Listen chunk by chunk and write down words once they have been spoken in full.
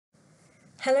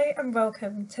Hello and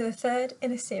welcome to the third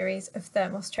in a series of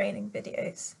THERMOS training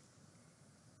videos.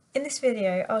 In this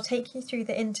video, I'll take you through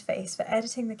the interface for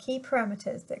editing the key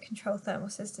parameters that control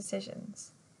THERMOS's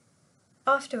decisions.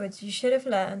 Afterwards, you should have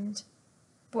learned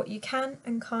what you can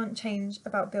and can't change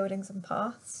about buildings and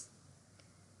paths,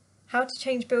 how to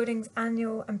change buildings'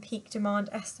 annual and peak demand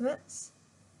estimates,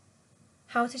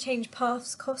 how to change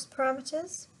paths cost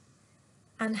parameters,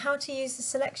 and how to use the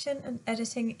selection and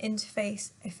editing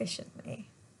interface efficiently.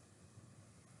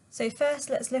 So first,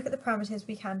 let's look at the parameters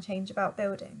we can change about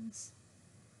buildings.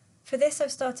 For this,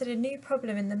 I've started a new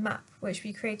problem in the map which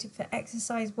we created for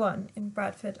exercise 1 in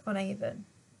Bradford-on-Avon.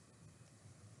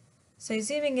 So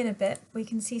zooming in a bit, we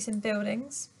can see some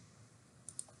buildings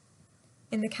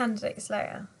in the candidates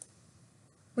layer.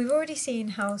 We've already seen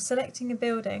how selecting a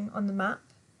building on the map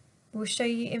will show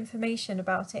you information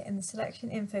about it in the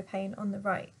selection info pane on the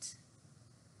right.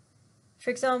 For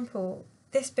example,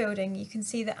 this building, you can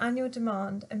see the annual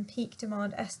demand and peak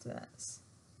demand estimates.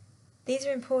 These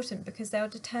are important because they'll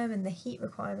determine the heat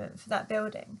requirement for that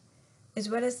building, as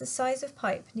well as the size of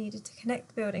pipe needed to connect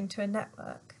the building to a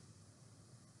network.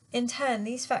 In turn,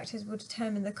 these factors will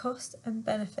determine the cost and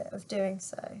benefit of doing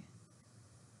so.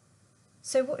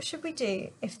 So what should we do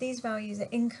if these values are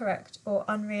incorrect or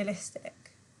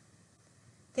unrealistic?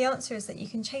 The answer is that you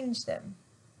can change them.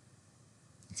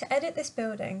 To edit this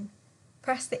building,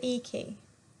 press the E key,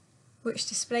 which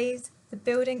displays the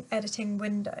building editing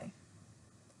window.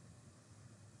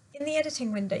 In the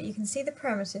editing window, you can see the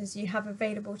parameters you have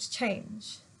available to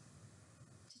change.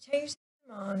 To change the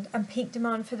demand and peak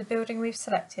demand for the building we've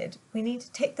selected, we need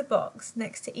to tick the box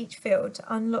next to each field to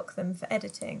unlock them for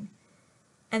editing,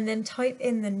 and then type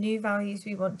in the new values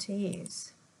we want to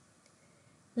use.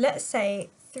 Let's say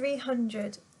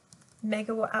 300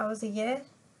 megawatt hours a year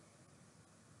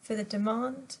for the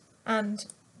demand and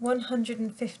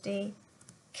 150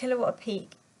 kilowatt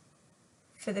peak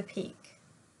for the peak.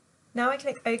 Now I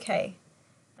click OK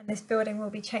and this building will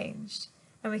be changed,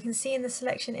 and we can see in the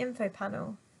selection info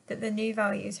panel that the new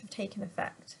values have taken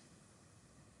effect.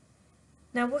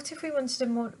 Now what if we wanted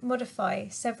to modify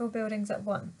several buildings at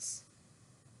once?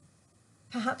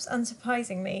 Perhaps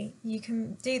unsurprisingly, you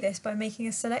can do this by making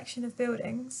a selection of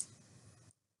buildings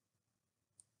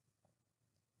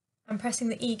and pressing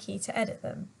the E key to edit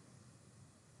them.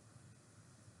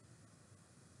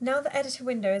 Now the editor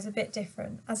window is a bit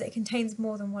different as it contains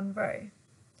more than one row.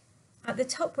 At the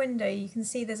top window you can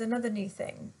see there's another new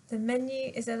thing. The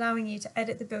menu is allowing you to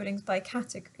edit the buildings by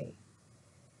category.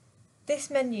 This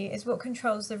menu is what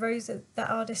controls the rows that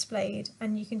are displayed,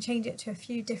 and you can change it to a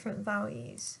few different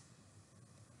values.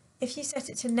 If you set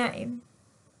it to name,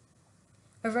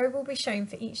 a row will be shown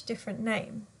for each different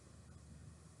name.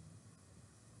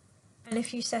 And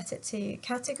if you set it to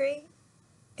category,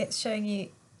 it's showing you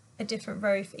a different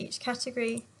row for each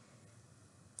category.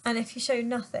 And if you show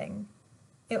nothing,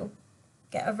 it will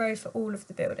get a row for all of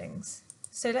the buildings.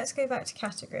 So let's go back to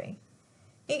category.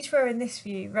 Each row in this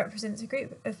view represents a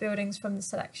group of buildings from the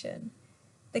selection.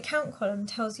 The count column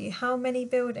tells you how many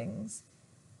buildings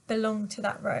belong to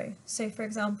that row. So for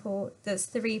example, there's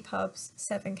 3 pubs,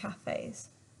 7 cafes.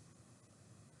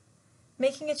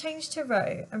 Making a change to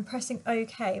row and pressing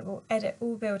OK will edit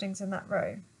all buildings in that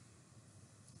row.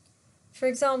 For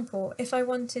example, if I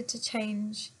wanted to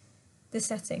change the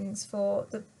settings for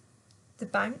the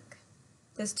bank,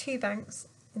 there's 2 banks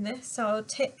in this, so I'll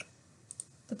tick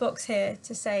the box here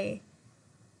to say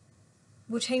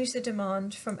we'll change the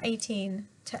demand from 18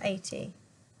 to 80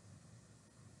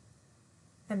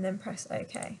 and then press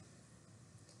OK.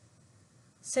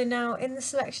 So now in the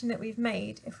selection that we've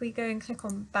made, if we go and click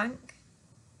on bank,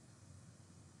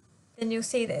 then you'll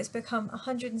see that it's become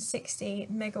 160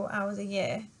 megawatt hours a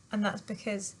year, and that's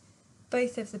because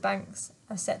both of the banks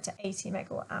are set to 80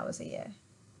 megawatt hours a year.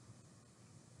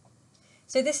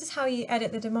 So this is how you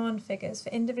edit the demand figures for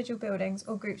individual buildings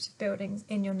or groups of buildings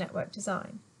in your network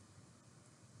design.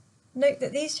 Note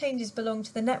that these changes belong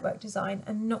to the network design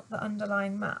and not the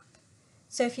underlying map.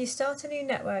 So if you start a new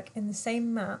network in the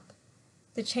same map,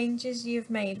 the changes you've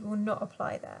made will not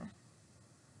apply there.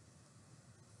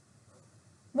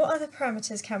 What other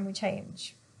parameters can we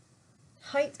change?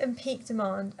 Height and peak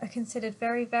demand are considered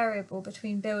very variable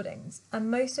between buildings, and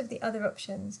most of the other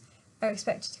options are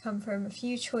expected to come from a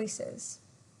few choices.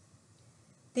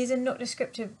 These are not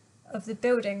descriptive of the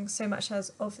building so much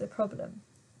as of the problem.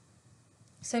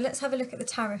 So let's have a look at the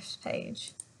tariffs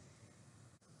page.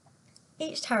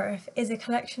 Each tariff is a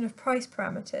collection of price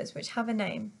parameters which have a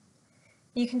name.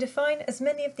 You can define as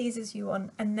many of these as you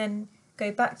want and then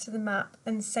go back to the map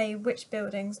and say which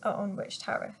buildings are on which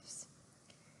tariffs.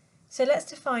 So let's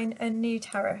define a new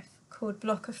tariff called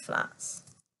block of flats.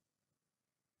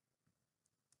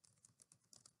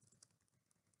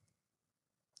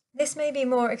 This may be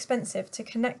more expensive to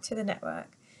connect to the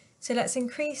network, so let's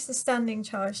increase the standing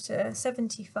charge to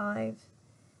 75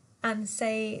 and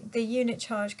say the unit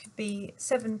charge could be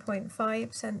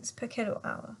 7.5 cents per kilowatt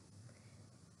hour.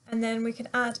 And then we could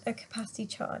add a capacity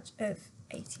charge of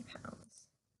 £80.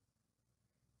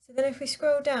 So then if we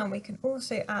scroll down, we can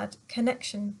also add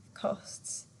connection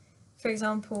costs. For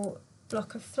example,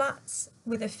 block of flats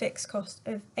with a fixed cost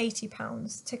of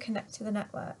 £80 to connect to the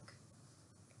network.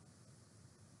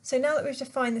 So now that we've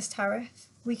defined this tariff,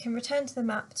 we can return to the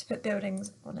map to put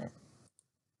buildings on it.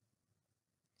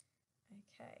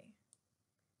 Okay.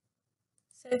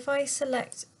 So if I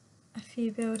select a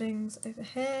few buildings over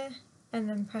here and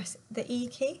then press the E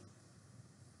key,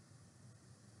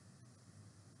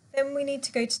 then we need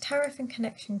to go to tariff and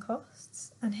connection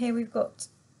costs, and here we've got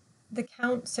the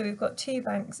count, so we've got 2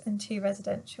 banks and 2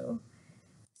 residential.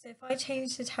 So if I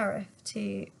change the tariff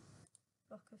to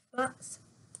block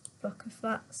of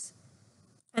flats,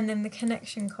 and then the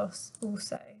connection costs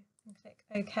also, and click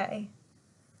OK,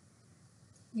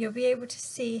 you'll be able to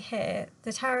see here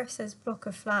the tariff says block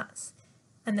of flats,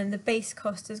 and then the base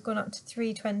cost has gone up to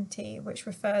 £3.20, which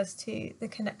refers to the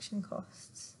connection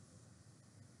costs.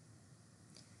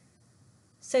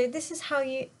 So this is how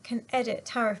you can edit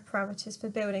tariff parameters for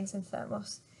buildings in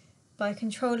THERMOS, by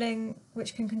controlling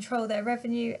which can control their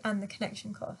revenue and the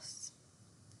connection costs.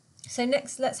 So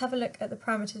next, let's have a look at the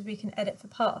parameters we can edit for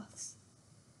paths.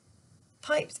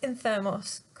 Pipes in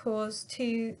THERMOS cause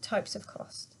 2 types of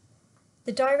cost: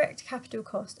 the direct capital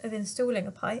cost of installing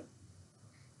a pipe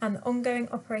and the ongoing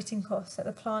operating costs that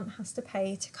the plant has to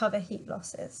pay to cover heat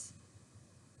losses.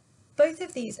 Both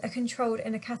of these are controlled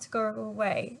in a categorical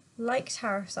way, like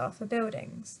tariffs are for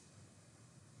buildings.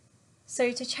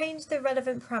 So to change the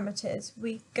relevant parameters,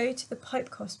 we go to the pipe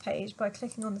cost page by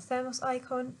clicking on the THERMOS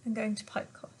icon and going to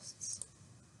pipe costs.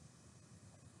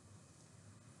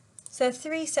 So there are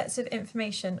 3 sets of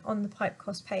information on the pipe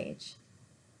cost page.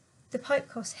 The pipe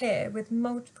cost here with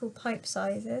multiple pipe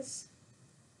sizes.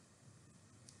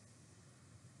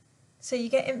 So you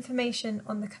get information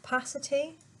on the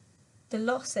capacity, the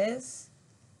losses,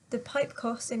 the pipe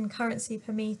cost in currency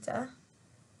per metre,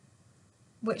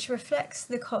 which reflects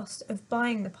the cost of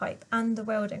buying the pipe and the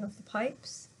welding of the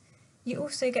pipes. You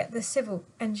also get the civil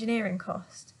engineering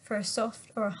cost for a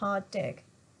soft or a hard dig.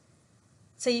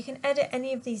 So you can edit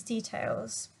any of these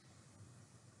details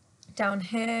down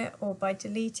here or by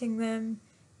deleting them.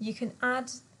 You can add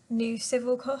new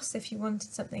civil costs if you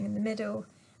wanted something in the middle,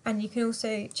 and you can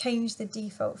also change the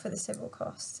default for the civil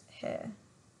costs here.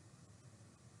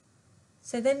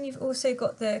 So then you've also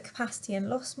got the capacity and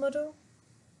loss model.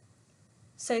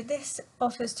 So this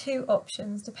offers 2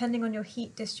 options depending on your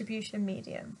heat distribution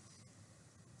medium.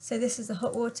 So this is the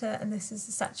hot water and this is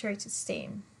the saturated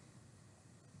steam.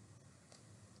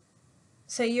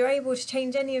 So you're able to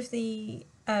change any of the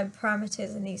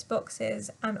parameters in these boxes,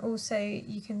 and also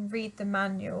you can read the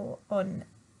manual on,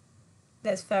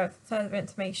 there's further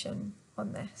information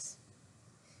on this.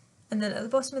 And then at the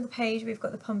bottom of the page we've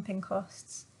got the pumping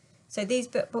costs. So these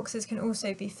boxes can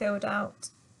also be filled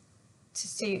out to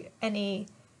suit any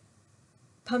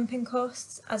pumping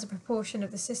costs as a proportion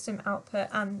of the system output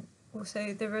and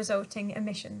also the resulting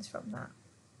emissions from that.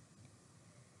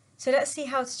 So let's see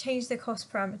how to change the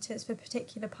cost parameters for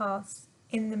particular paths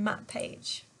in the map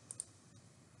page.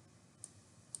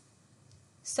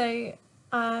 So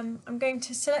I'm going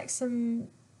to select some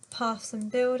paths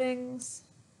and buildings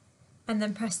and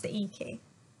then press the E key.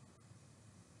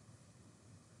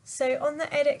 So on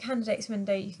the Edit Candidates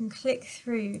window, you can click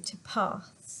through to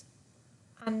paths,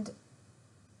 and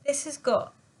this has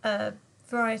got a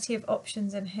variety of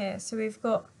options in here. So we've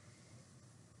got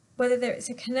whether it's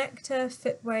a connector,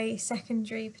 footway,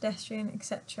 secondary, pedestrian,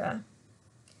 etc.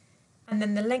 And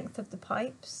then the length of the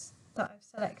pipes that I've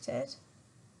selected.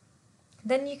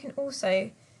 Then you can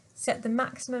also set the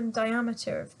maximum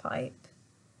diameter of pipe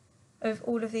of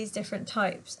all of these different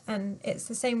types, and it's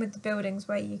the same with the buildings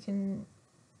where you can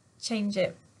change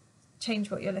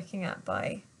what you're looking at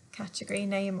by category,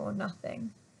 name or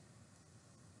nothing.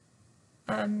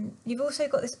 You've also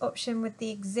got this option with the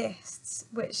exists,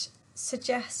 which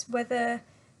suggests whether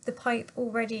the pipe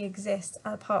already exists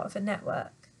as part of a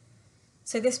network.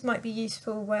 So this might be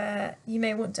useful where you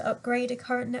may want to upgrade a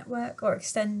current network or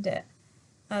extend it.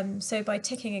 So by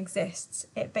ticking exists,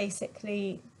 it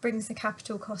basically brings the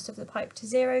capital cost of the pipe to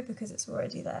 0 because it's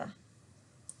already there.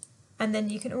 And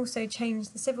then you can also change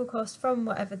the civil cost from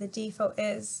whatever the default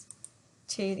is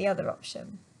to the other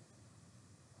option.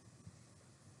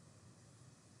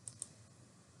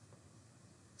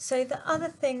 So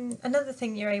another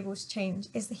thing you're able to change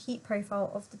is the heat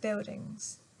profile of the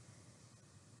buildings.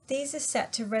 these are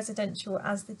set to residential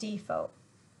as the default.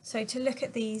 So to look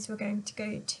at these, we're going to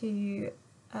go to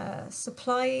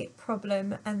supply,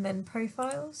 problem, and then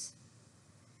profiles.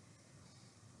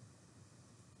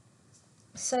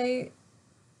 So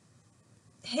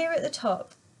here at the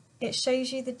top, it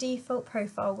shows you the default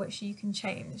profile which you can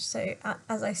change. So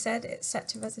as I said, it's set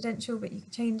to residential, but you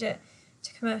can change it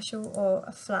to commercial or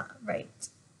a flat rate.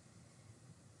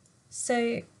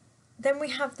 So then we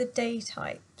have the day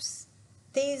types.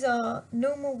 These are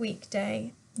normal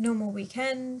weekday, normal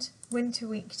weekend, winter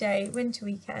weekday, winter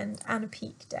weekend, and a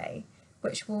peak day,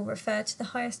 which will refer to the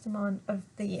highest demand of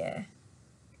the year.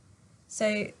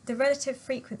 So the relative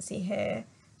frequency here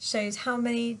shows how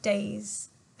many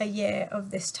days a year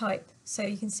of this type. So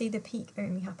you can see the peak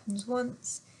only happens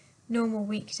once, normal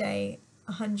weekday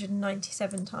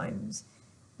 197 times,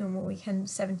 normal weekend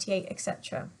 78,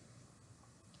 etc.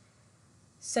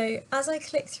 So as I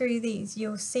click through these,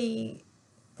 you'll see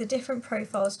the different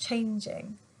profiles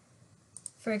changing.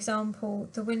 For example,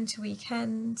 the winter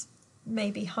weekend may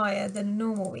be higher than a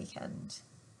normal weekend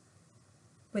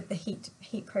with the heat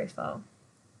profile.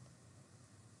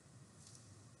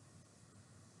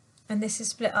 And this is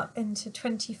split up into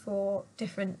 24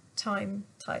 different time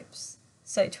types,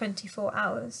 so 24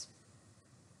 hours.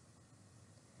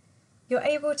 You're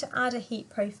able to add a heat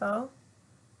profile,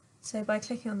 so by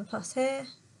clicking on the plus here.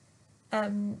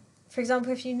 For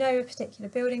example, if you know a particular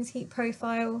building's heat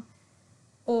profile,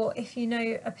 or if you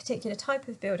know a particular type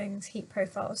of building's heat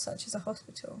profile, such as a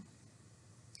hospital.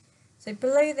 So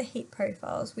below the heat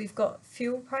profiles, we've got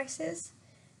fuel prices,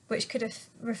 which could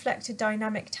reflect a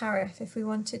dynamic tariff if we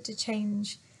wanted to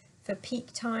change for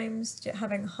peak times,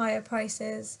 having higher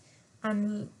prices,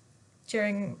 and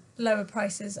during lower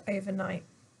prices overnight.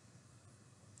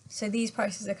 So these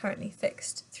prices are currently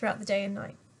fixed throughout the day and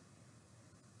night.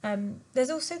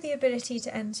 There's also the ability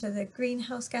to enter the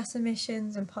greenhouse gas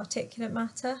emissions and particulate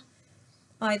matter,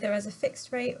 either as a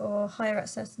fixed rate or higher at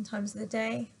certain times of the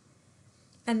day.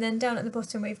 And then down at the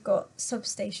bottom we've got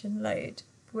substation load,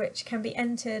 which can be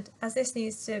entered as this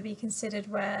needs to be considered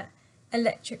where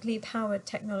electrically powered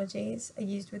technologies are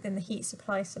used within the heat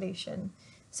supply solution,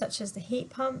 such as the heat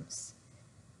pumps.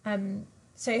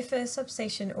 So if a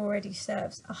substation already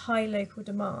serves a high local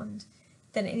demand,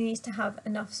 then it needs to have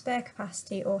enough spare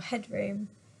capacity or headroom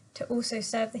to also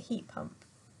serve the heat pump.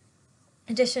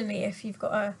 Additionally, if you've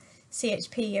got a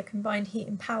CHP, a combined heat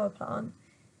and power plant,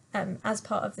 as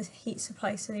part of the heat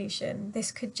supply solution, this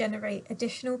could generate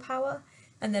additional power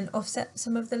and then offset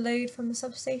some of the load from the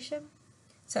substation.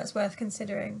 So that's worth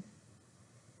considering.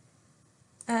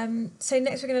 So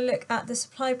next we're going to look at the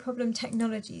supply problem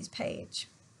technologies page.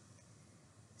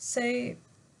 So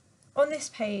on this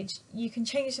page, you can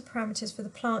change the parameters for the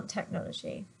plant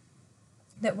technology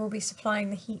that will be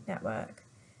supplying the heat network.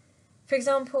 For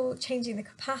example, changing the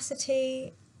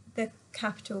capacity, the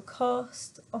capital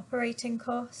cost, operating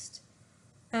cost.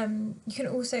 You can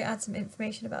also add some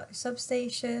information about your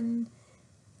substation.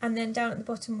 And then down at the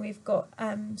bottom, we've got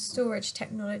storage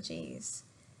technologies.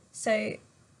 So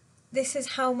this is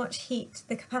how much heat,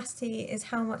 the capacity is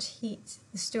how much heat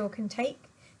the store can take.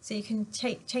 So you can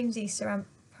change these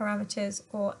parameters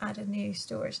or add a new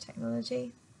storage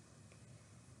technology.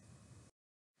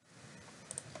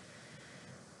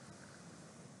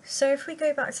 So if we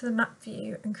go back to the map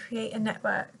view and create a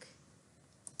network,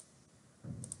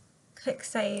 click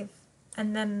save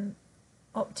and then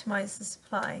optimize the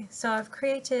supply. So I've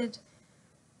created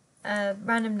a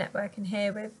random network in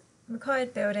here with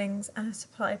required buildings and a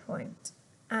supply point.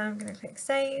 And I'm going to click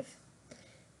save.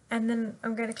 And then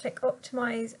I'm going to click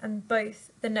optimize and both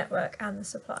the network and the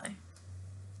supply.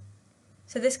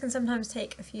 So this can sometimes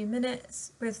take a few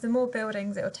minutes. With the more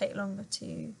buildings, it will take longer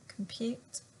to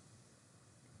compute.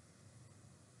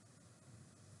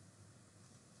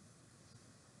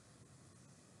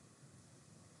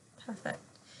 Perfect.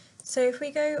 So if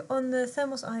we go on the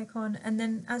THERMOS icon and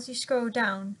then as you scroll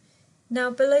down, now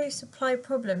below supply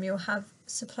problem, you'll have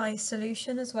supply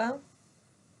solution as well.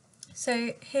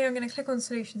 So here I'm going to click on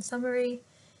solution summary,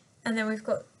 and then we've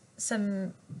got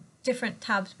some different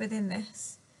tabs within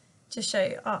this to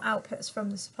show our outputs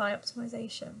from the supply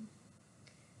optimization.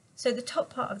 So the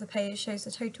top part of the page shows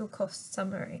the total cost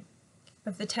summary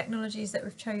of the technologies that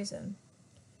we've chosen.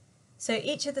 So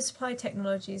each of the supply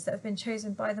technologies that have been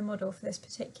chosen by the model for this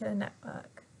particular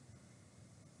network.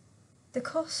 The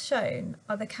costs shown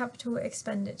are the capital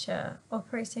expenditure,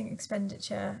 operating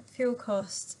expenditure, fuel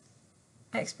cost,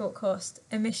 export cost,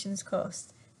 emissions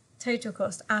cost, total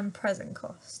cost and present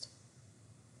cost.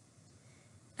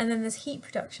 And then there's heat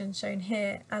production shown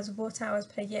here as watt hours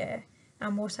per year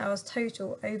and watt hours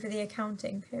total over the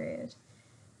accounting period,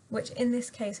 which in this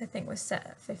case I think was set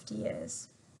at 50 years.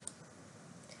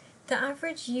 The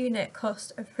average unit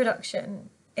cost of production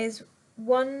is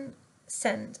 1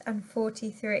 cent and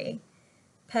 43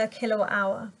 per kilowatt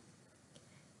hour.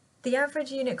 The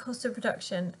average unit cost of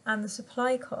production and the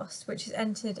supply cost, which is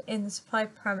entered in the supply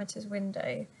parameters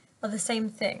window, are the same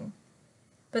thing,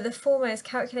 but the former is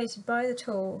calculated by the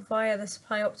tool via the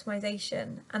supply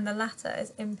optimization and the latter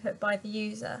is input by the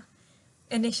user,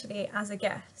 initially as a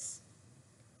guess.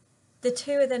 The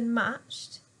two are then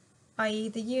matched, i.e.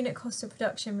 the unit cost of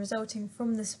production resulting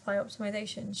from the supply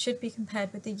optimization should be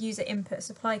compared with the user input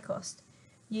supply cost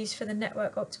used for the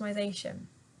network optimization.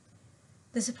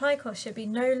 The supply cost should be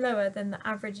no lower than the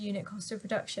average unit cost of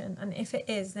production, and if it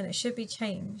is, then it should be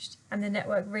changed and the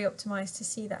network re-optimised to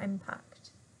see that impact.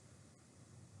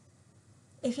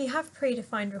 If you have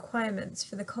predefined requirements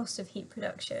for the cost of heat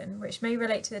production, which may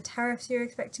relate to the tariffs you're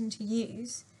expecting to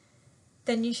use,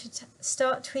 then you should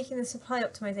start tweaking the supply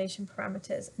optimization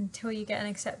parameters until you get an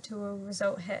acceptable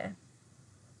result here,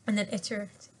 and then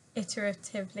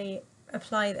iteratively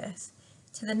apply this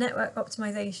to the network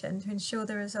optimization to ensure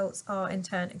the results are in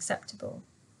turn acceptable.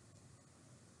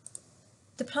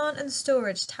 The Plant and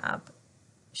Storage tab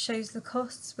shows the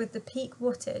costs with the peak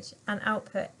wattage and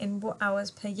output in watt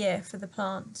hours per year for the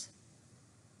plant.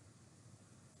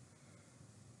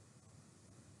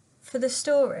 For the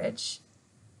storage,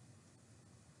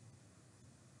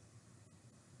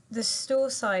 the store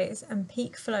size and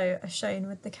peak flow are shown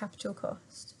with the capital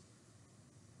cost.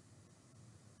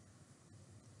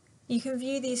 You can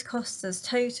view these costs as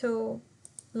total,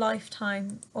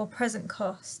 lifetime or present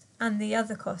cost, and the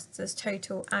other costs as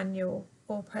total, annual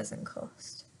or present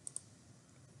cost.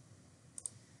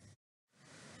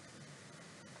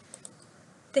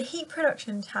 The heat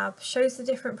production tab shows the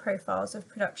different profiles of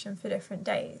production for different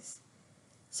days.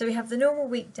 So we have the normal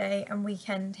weekday and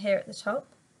weekend here at the top,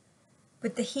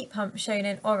 with the heat pump shown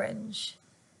in orange,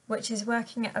 which is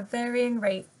working at a varying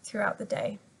rate throughout the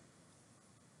day.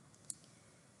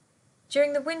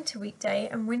 During the winter weekday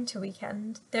and winter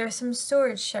weekend, there is some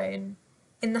storage shown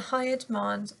in the higher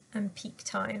demand and peak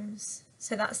times,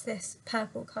 so that's this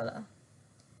purple colour.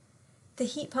 The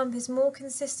heat pump is more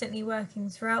consistently working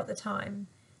throughout the time,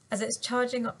 as it's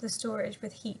charging up the storage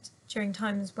with heat during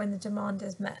times when the demand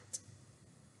is met.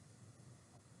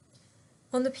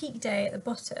 On the peak day at the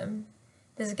bottom,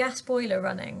 there's a gas boiler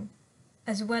running,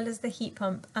 as well as the heat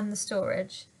pump and the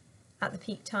storage at the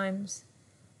peak times.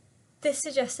 This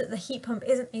suggests that the heat pump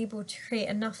isn't able to create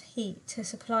enough heat to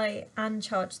supply and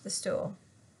charge the store.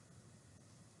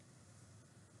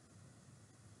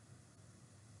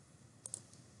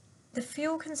 The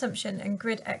Fuel Consumption and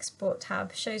Grid Export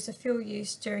tab shows the fuel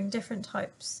use during different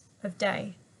types of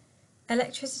day.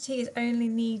 Electricity is only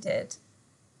needed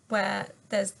where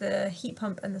there's the heat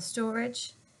pump and the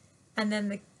storage, and then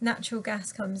the natural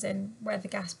gas comes in where the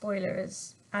gas boiler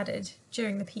is added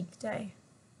during the peak day.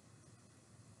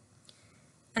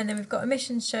 And then we've got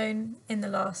emissions shown in the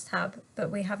last tab,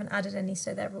 but we haven't added any,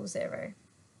 so they're all 0.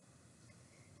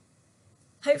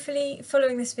 Hopefully,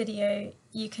 following this video,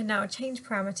 you can now change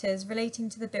parameters relating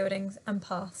to the buildings and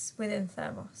paths within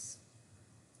THERMOS.